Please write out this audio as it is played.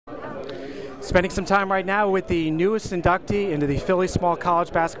Spending some time right now with the newest inductee into the Philly Small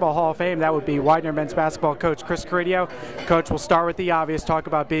College Basketball Hall of Fame. That would be Widener men's basketball coach Chris Carideo. Coach, we'll start with the obvious. Talk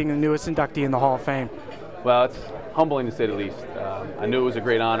about being the newest inductee in the Hall of Fame. Well, it's humbling to say the least. I knew it was a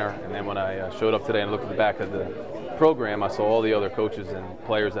great honor, and then when I showed up today and looked at the back of the program, I saw all the other coaches and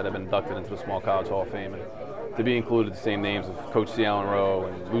players that have been inducted into the Small College Hall of Fame. And to be included, the same names of Coach C. Allen Rowe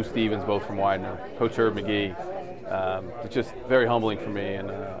and Lou Stevens, both from Widener, Coach Herb McGee. It's just very humbling for me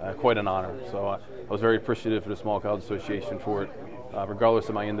and quite an honor. So I was very appreciative for the Small College Association for it. Regardless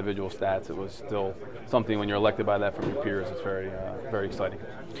of my individual stats, it was still something when you're elected by that from your peers. It's very, very exciting.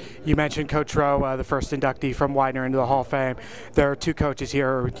 You mentioned Coach Rowe, the first inductee from Widener into the Hall of Fame. There are two coaches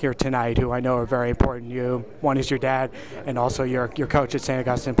here tonight who I know are very important to you. One is your dad, and also your coach at St.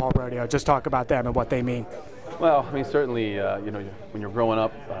 Augustine, Paul Rodeo. Just talk about them and what they mean. Well, I mean, certainly, when you're growing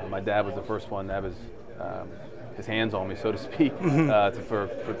up, my dad was the first one that was his hands on me, so to speak,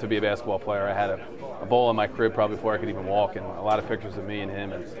 to be a basketball player. I had a ball in my crib probably before I could even walk, and a lot of pictures of me and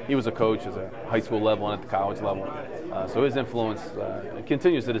him. And he was a coach at a high school level and at the college level. So his influence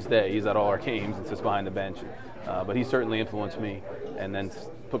continues to this day. He's at all our games and sits behind the bench. But he certainly influenced me, and then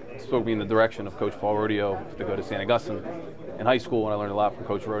spoke me in the direction of Coach Paul Rodeo to go to St. Augustine in high school, and I learned a lot from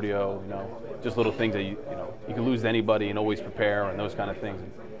Coach Rodeo. Just little things that you can lose to anybody and always prepare and those kind of things.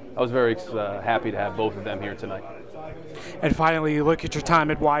 I was very happy to have both of them here tonight. And finally, you look at your time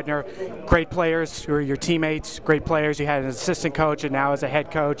at Widener, great players who are your teammates, great players. You had an assistant coach and now as a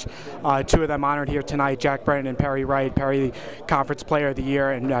head coach. Two of them honored here tonight, Jack Brennan and Perry Wright. Perry, the Conference Player of the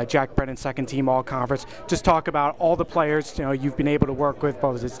Year, and Jack Brennan, second team All-Conference. Just talk about all the players you've been able to work with,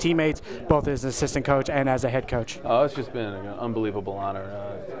 both as teammates, both as an assistant coach and as a head coach. Oh, it's just been an unbelievable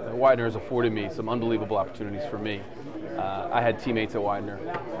honor. Widener has afforded me some unbelievable opportunities for me. I had teammates at Widener.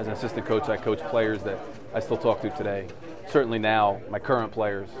 As an assistant coach, I coached players that I still talk to today. Certainly now, my current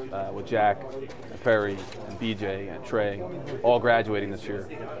players with Jack, and Perry, and BJ, and Trey, all graduating this year.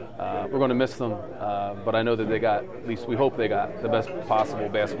 We're going to miss them, but I know that they got, at least we hope they got, the best possible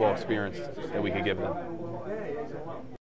basketball experience that we could give them.